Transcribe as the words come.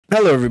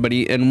Hello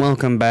everybody and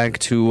welcome back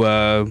to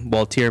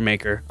well, Tier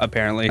Maker,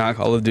 apparently not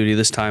Call of Duty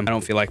this time. I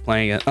don't feel like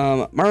playing it.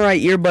 My right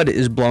earbud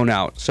is blown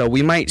out, so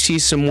we might see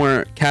some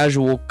more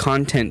casual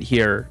content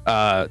here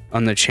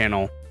on the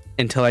channel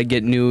until I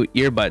get new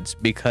earbuds,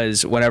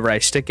 because whenever I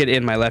stick it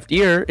in my left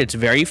ear, it's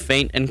very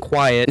faint and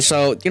quiet.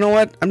 So you know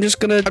what, I'm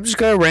just gonna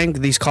rank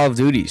these Call of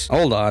Duties.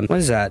 Hold on, what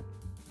is that?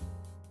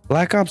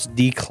 Black Ops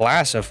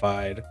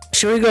Declassified.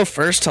 Should we go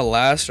first to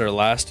last or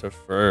last to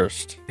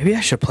first? Maybe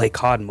I should play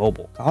COD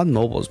Mobile. COD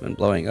Mobile's been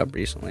blowing up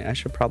recently. I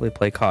should probably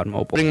play COD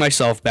Mobile. Putting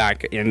myself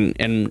back in,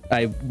 and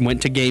I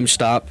went to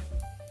GameStop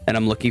and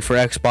I'm looking for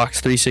Xbox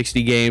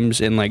 360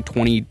 games in like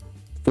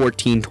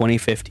 2014,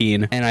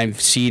 2015. And I've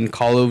seen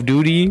Call of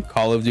Duty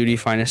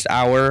Finest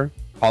Hour,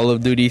 Call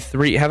of Duty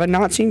 3. Have I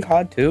not seen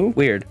COD 2?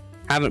 Weird.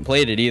 Haven't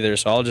played it either,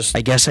 so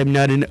I guess I'm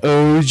not an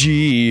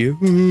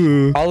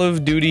OG. Call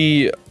of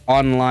Duty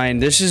Online.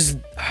 This is,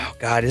 oh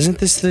god, isn't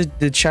this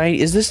the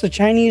Chinese? Is this the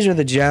Chinese or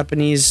the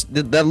Japanese?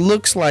 That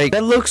looks like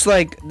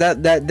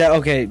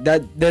okay,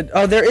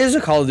 oh, there is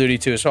a Call of Duty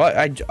too. So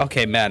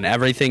okay, man,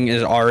 everything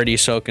is already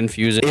so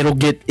confusing. It'll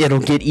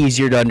get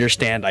easier to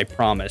understand, I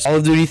promise. Call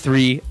of Duty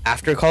 3.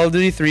 After Call of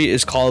Duty 3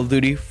 is Call of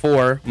Duty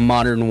 4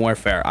 Modern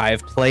Warfare. I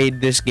have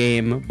played this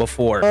game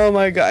before. Oh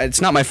my god,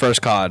 it's not my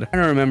first COD. I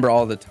don't remember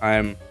all the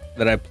time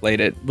that I played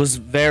it. It was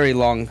very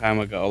long time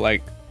ago.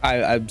 Like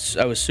I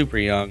was super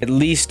young, at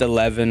least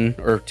 11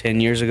 or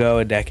 10 years ago,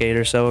 a decade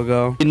or so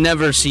ago. I'd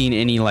never seen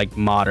any like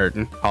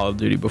modern Call of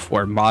Duty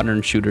before.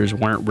 Modern shooters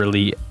weren't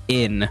really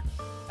in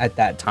at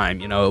that time.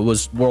 You know, it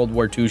was World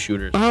War II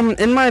shooters.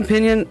 In my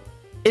opinion,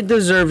 it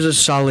deserves a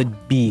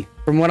solid B.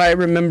 From what I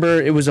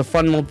remember, it was a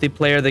fun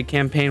multiplayer. The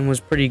campaign was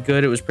pretty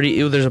good. It was pretty.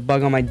 Ew, there's a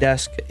bug on my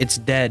desk. It's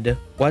dead.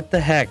 What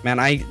the heck, man?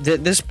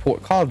 This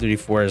Call of Duty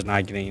 4 is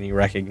not getting any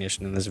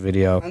recognition in this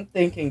video. I'm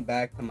thinking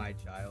back to my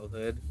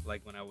childhood,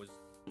 like when I was.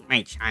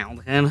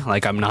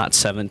 Like I'm not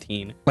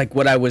 17, like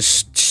when I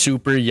was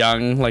super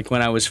young, like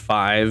when I was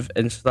 5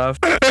 and stuff.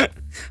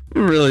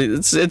 Really,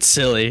 it's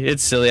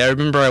silly. I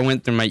remember I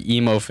went through my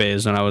emo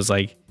phase when I was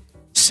like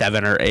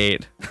 7 or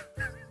 8.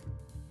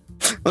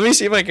 Let me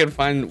see if I can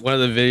find one of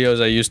the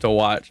videos I used to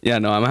watch. Yeah,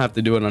 no, I'm gonna have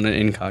to do it on an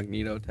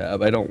incognito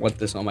tab. I don't want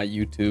this on my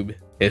YouTube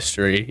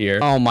history here.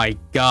 Oh my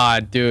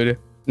god, dude,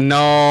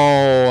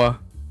 no,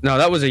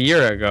 that was a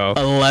year ago.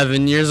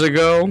 11 years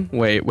ago.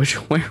 Wait,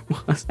 where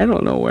was? I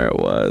don't know where it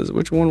was.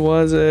 Which one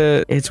was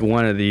it? It's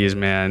one of these,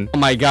 man. Oh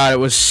my god, it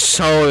was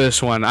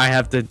this one. I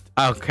have to.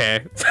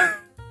 Okay.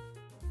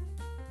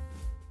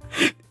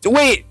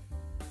 Wait.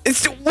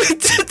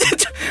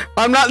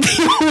 I'm not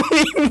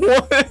the only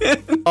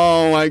one.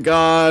 Oh my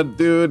god,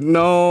 dude,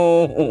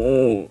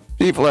 no.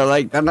 People are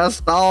like, the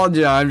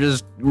nostalgia. I'm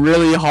just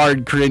really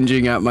hard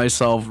cringing at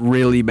myself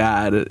really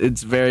bad.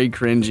 It's very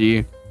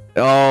cringy.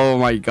 Oh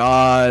my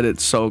god,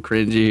 it's so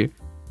cringy.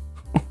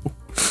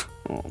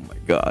 Oh my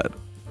god.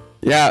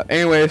 Yeah,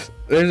 anyways,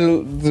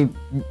 there's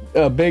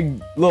a big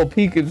little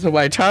peek into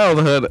my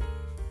childhood.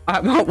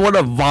 I want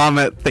to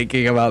vomit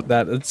thinking about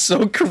that. It's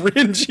so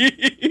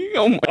cringy.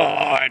 Oh my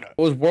god.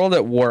 It was World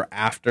at War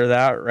after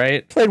that,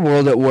 right? Played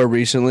World at War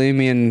recently.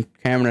 Me and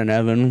Cameron and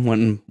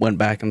Evan went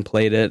back and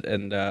played it,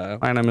 and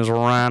my name is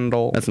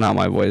Randall. That's not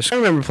my voice. I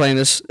remember playing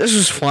this. This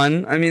was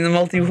fun. I mean, the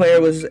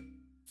multiplayer was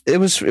it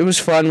was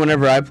fun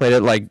whenever I played it,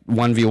 like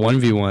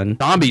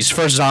 1v1v1.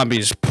 First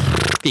zombies,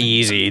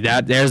 easy.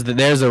 There's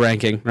the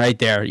ranking right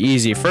there,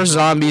 easy. First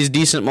zombies,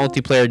 decent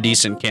multiplayer,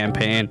 decent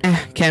campaign.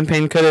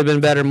 Campaign could have been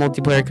better,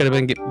 multiplayer could have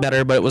been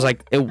better, but it was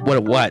like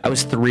what? I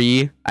was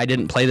 3. I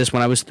didn't play this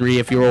when I was 3,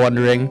 if you were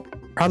wondering.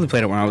 Probably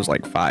played it when I was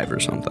like 5 or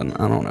something.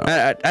 I don't know.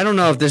 I don't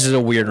know if this is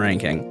a weird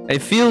ranking.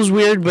 It feels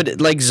weird,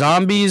 but like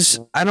zombies,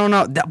 I don't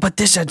know. But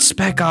this had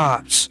Spec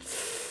Ops.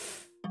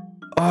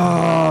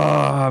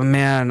 Oh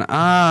man,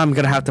 I'm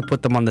gonna have to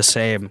put them on the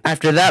same.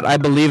 After that, I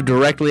believe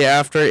directly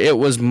after, it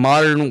was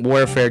Modern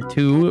Warfare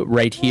 2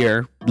 right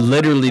here.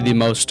 Literally the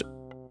most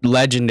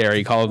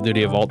legendary Call of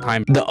Duty of all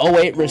time. The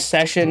 08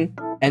 recession,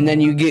 and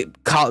then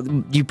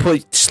you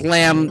put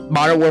slam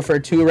Modern Warfare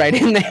 2 right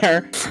in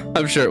there.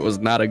 I'm sure it was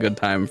not a good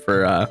time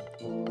for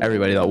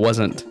everybody that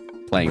wasn't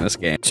playing this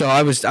game. So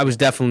I was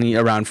definitely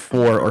around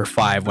 4 or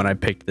 5 when I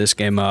picked this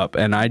game up,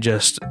 and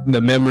the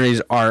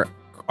memories are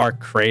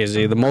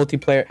crazy. The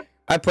multiplayer,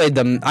 I played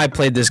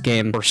this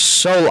game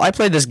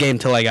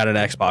till I got an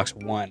Xbox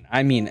One.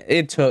 I mean,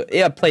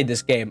 I played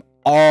this game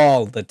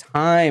all the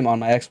time on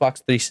my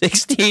Xbox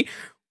 360,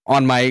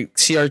 on my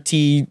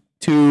CRT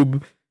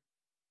tube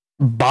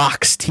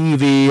box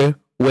TV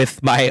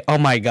with my, oh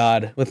my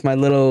god, with my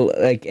little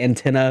like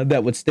antenna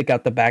that would stick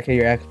out the back of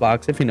your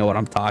Xbox. If you know what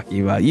I'm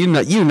talking about, you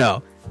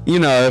know.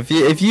 If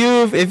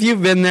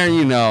you've been there,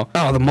 you know.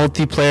 Oh, the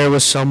multiplayer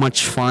was so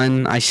much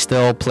fun. I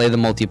still play the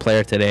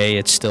multiplayer today.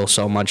 It's still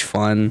so much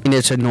fun. And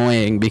it's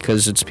annoying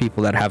because it's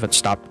people that haven't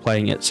stopped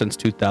playing it since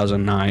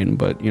 2009.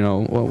 But you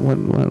know,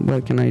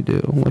 what can I do?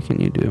 What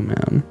can you do,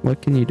 man?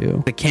 What can you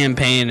do? The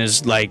campaign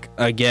is like,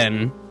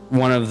 again,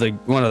 one of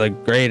the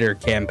greater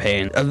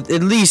campaigns.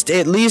 At least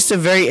a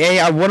very A.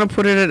 I want to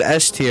put it at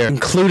S tier,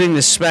 including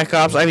the Spec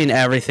Ops. I mean,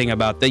 everything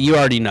about that. You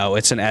already know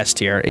it's an S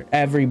tier.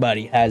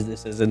 Everybody has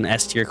this as an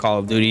S tier Call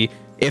of Duty.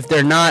 If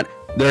they're not,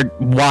 they're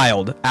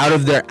wild, out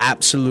of their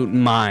absolute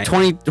mind.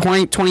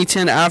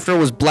 2010 after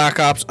was Black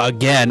Ops.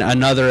 Again,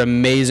 another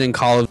amazing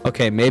Call of...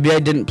 Okay, maybe I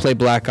didn't play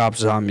Black Ops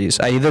Zombies.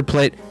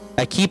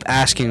 I keep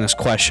asking this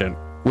question.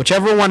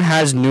 Whichever one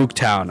has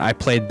Nuketown, I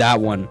played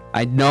that one.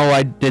 I know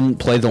I didn't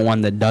play the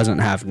one that doesn't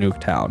have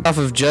Nuketown. Off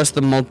of just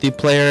the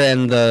multiplayer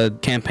and the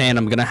campaign,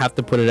 I'm gonna have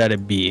to put it at a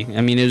B.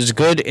 I mean, it's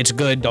good. It's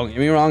good. Don't get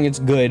me wrong. It's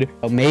good.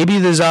 But maybe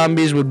the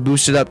zombies would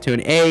boost it up to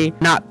an A.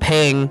 Not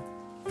paying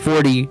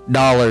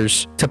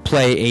 $40 to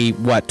play a,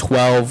 what,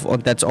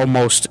 12? That's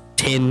almost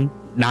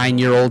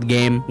 9-year-old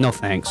game. No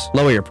thanks.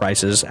 Lower your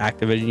prices,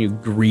 Activision, you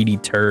greedy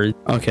turd.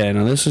 Okay,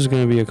 now this is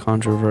gonna be a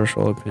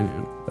controversial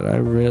opinion, but I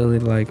really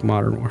like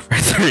Modern Warfare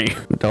 3.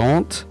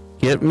 Don't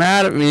get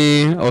mad at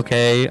me,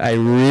 okay? I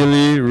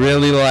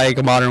really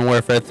like Modern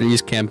Warfare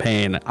 3's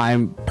campaign.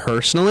 I'm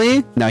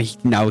personally... Now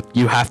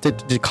you have to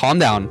calm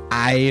down.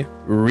 I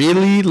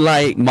really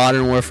like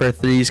Modern Warfare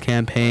 3's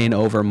campaign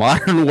over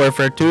Modern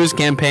Warfare 2's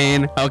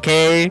campaign,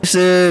 okay?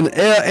 Listen,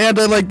 and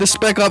I like the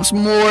Spec Ops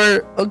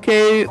more,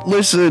 okay?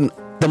 Listen,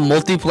 the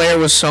multiplayer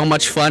was so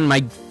much fun.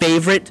 My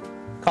favorite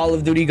Call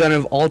of Duty gun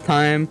of all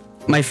time.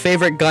 My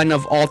favorite gun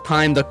of all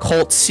time, the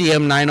Colt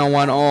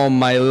CM901. Oh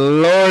my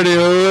lordy,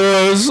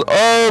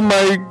 oh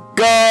my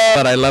god.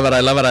 But I love it,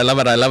 I love it, I love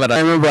it, I love it. I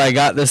remember I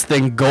got this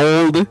thing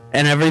gold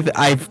and everything.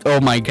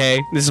 Oh my god.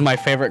 This is my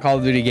favorite Call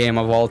of Duty game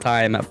of all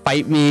time.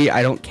 Fight me,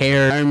 I don't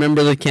care. I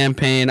remember the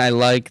campaign. I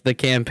like the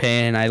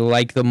campaign. I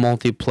like the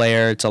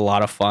multiplayer. It's a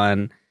lot of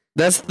fun.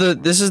 That's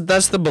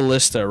the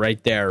ballista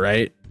right there,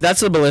 right?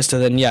 That's the ballista.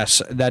 Then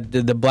yes, that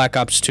the Black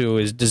Ops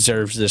 2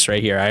 deserves this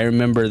right here. I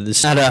remember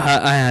this. I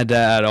had to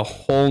add a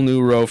whole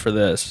new row for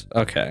this.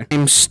 Okay,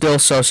 I'm still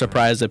so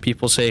surprised that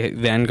people say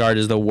Vanguard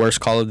is the worst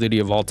Call of Duty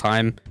of all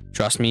time.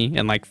 Trust me,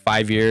 in like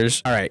 5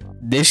 years. All right,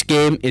 this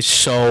game is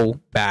so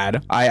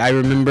bad. I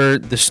remember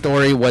the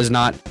story was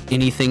not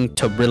anything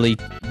to really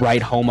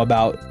write home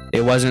about.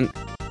 It wasn't.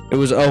 It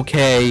was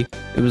okay.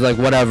 It was like,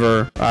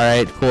 whatever. All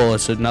right, cool.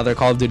 It's another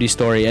Call of Duty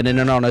story. And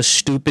then on a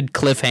stupid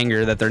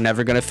cliffhanger that they're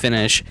never going to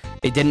finish.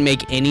 It didn't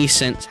make any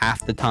sense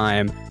half the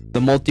time. The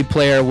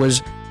multiplayer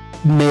was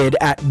mid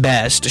at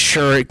best.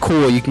 Sure,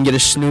 cool. You can get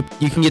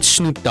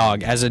Snoop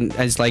Dogg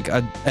as like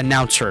an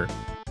announcer.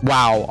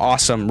 Wow,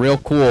 awesome, real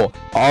cool.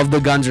 All of the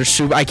guns are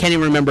super. I can't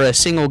even remember a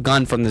single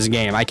gun from this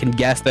game. I can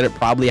guess that it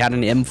probably had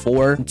an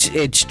M4.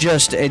 It's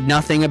just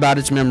nothing about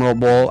it's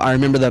memorable. I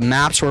remember the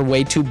maps were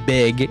way too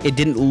big. It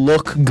didn't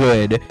look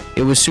good.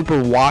 It was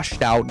super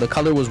washed out. The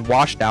color was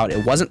washed out.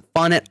 It wasn't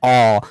fun at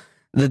all.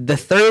 The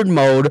third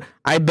mode,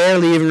 I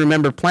barely even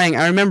remember playing.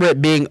 I remember it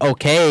being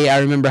okay. I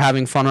remember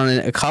having fun on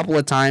it a couple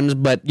of times,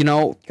 but you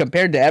know,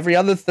 compared to every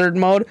other third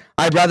mode,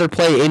 I'd rather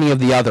play any of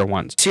the other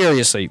ones.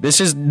 Seriously, this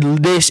is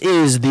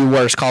the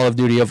worst Call of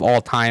Duty of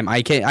all time.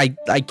 I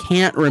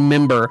can't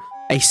remember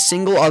a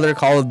single other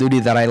Call of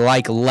Duty that I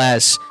like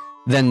less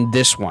than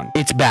this one.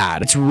 It's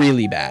bad. It's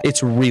really bad.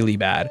 It's really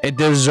bad. It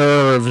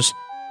deserves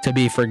to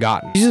be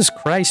forgotten. Jesus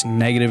Christ,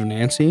 Negative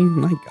Nancy.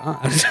 My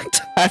God.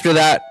 After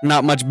that,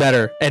 not much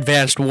better.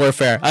 Advanced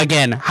Warfare.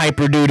 Again,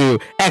 hyper doo-doo.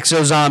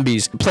 Exo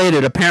Zombies. Played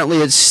it. Apparently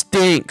it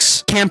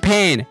stinks.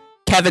 Campaign.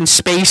 Kevin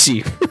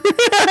Spacey.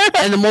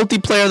 And the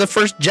multiplayer, the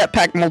first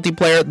jetpack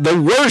multiplayer, the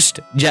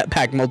worst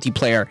jetpack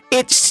multiplayer.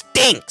 It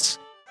stinks.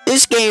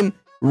 This game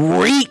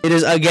it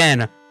is,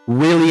 again,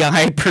 really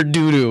hyper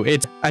doo-doo.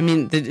 I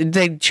mean,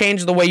 they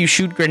changed the way you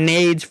shoot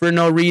grenades for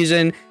no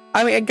reason.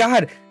 I mean,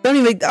 God, don't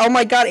even. Oh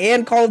my God!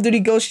 And Call of Duty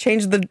Ghosts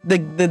changed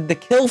the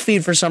kill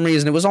feed for some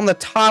reason. It was on the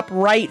top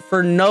right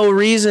for no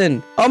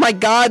reason. Oh my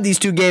God, these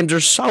two games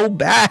are so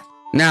bad.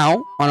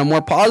 Now, on a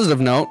more positive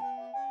note,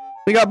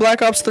 we got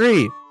Black Ops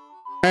 3.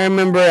 I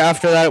remember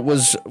after that it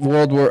was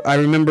World War. I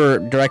remember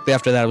directly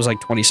after that it was like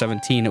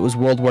 2017. It was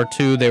World War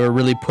II. They were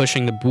really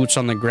pushing the boots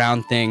on the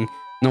ground thing.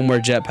 No more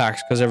jetpacks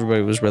because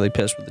everybody was really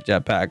pissed with the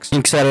jetpacks,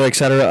 etc.,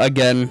 etc.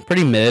 Again,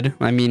 pretty mid.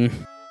 I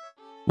mean,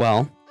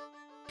 well.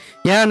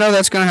 Yeah, no,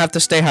 that's gonna have to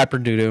stay hyper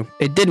doo-doo.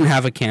 It didn't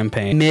have a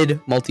campaign.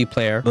 Mid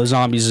multiplayer. The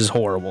zombies is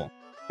horrible.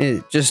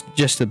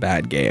 Just a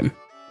bad game.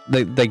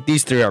 Like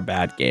these three are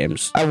bad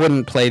games. I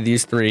wouldn't play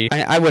these three.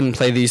 I wouldn't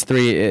play these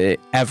three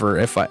ever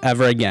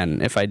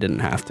again if I didn't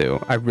have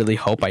to. I really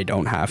hope I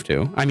don't have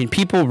to. I mean,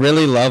 people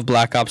really love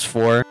Black Ops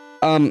 4.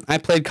 I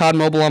played COD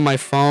Mobile on my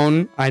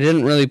phone. I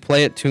didn't really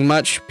play it too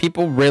much.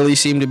 People really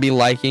seem to be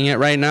liking it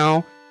right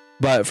now.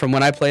 But from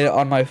when I played it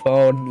on my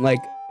phone, like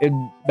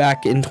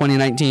back in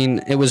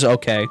 2019, it was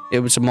okay.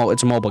 It's a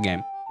mobile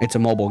game. It's a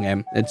mobile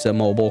game. It's a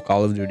mobile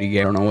Call of Duty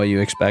game. I don't know what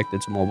you expect.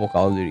 It's a mobile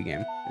Call of Duty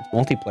game. It's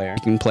multiplayer.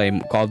 You can play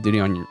Call of Duty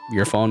on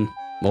your phone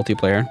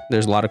multiplayer.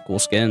 There's a lot of cool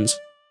skins.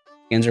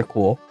 Skins are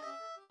cool,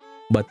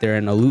 but they're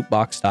in a loot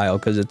box style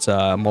because it's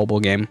a mobile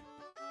game.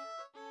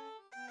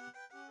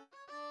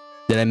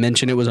 Did I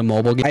mention it was a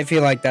mobile game? I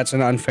feel like that's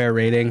an unfair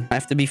rating. I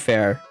have to be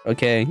fair,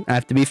 okay? I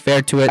have to be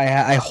fair to it.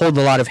 I hold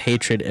a lot of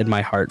hatred in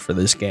my heart for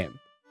this game.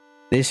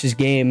 This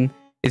game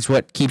is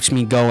what keeps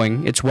me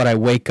going. It's what I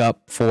wake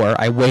up for.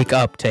 I wake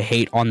up to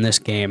hate on this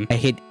game. I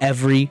hate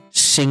every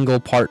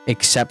single part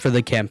except for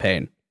the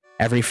campaign.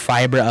 Every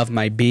fiber of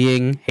my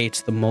being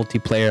hates the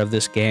multiplayer of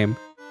this game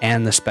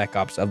and the Spec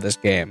Ops of this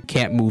game.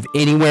 Can't move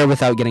anywhere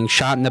without getting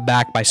shot in the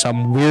back by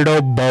some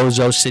weirdo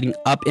bozo sitting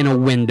up in a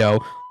window.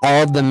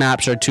 All of the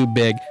maps are too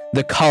big.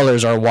 The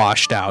colors are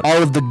washed out.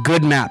 All of the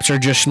good maps are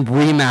just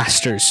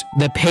remasters.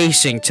 The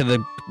pacing to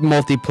the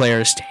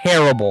multiplayer is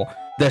terrible.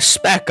 The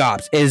Spec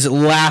Ops is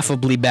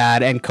laughably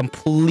bad and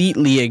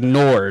completely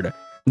ignored.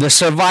 The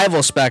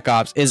survival Spec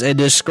Ops is a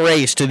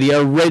disgrace to the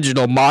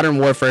original Modern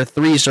Warfare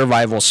 3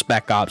 survival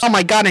Spec Ops. Oh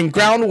my god, and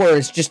Ground War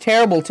is just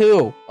terrible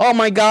too. Oh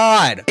my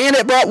god. And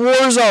it brought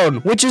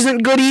Warzone, which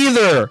isn't good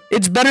either.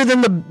 It's better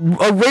than the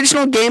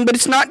original game, but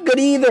it's not good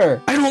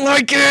either. I don't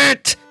like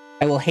it.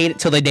 I will hate it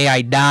till the day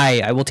I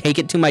die. I will take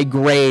it to my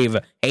grave,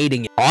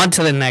 hating it. On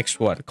to the next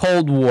one.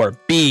 Cold War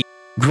B.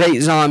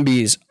 Great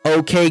zombies,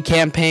 okay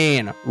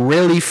campaign,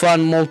 really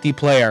fun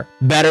multiplayer,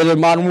 better than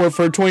Modern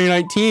Warfare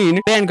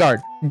 2019. Vanguard,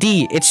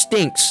 D, it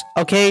stinks,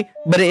 okay?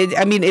 But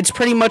it's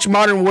pretty much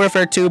Modern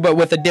Warfare 2, but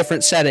with a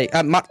different setting.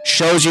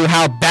 Shows you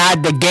how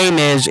bad the game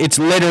is. It's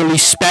literally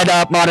sped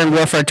up Modern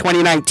Warfare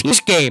 2019. This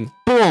game,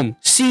 boom,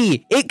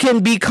 C, it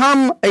can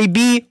become a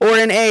B or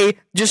an A,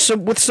 just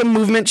with some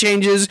movement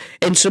changes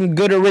and some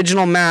good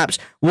original maps.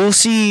 We'll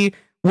see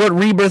what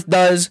Rebirth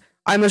does.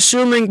 I'm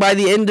assuming by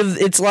the end of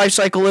its life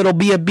cycle, it'll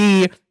be a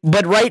B,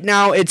 but right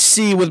now it's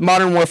C with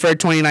Modern Warfare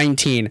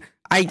 2019.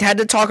 I had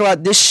to talk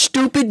about this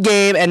stupid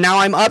game, and now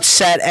I'm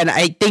upset and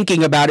I'm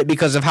thinking about it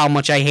because of how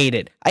much I hate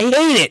it. I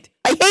hate it.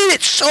 I hate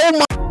it so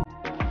much.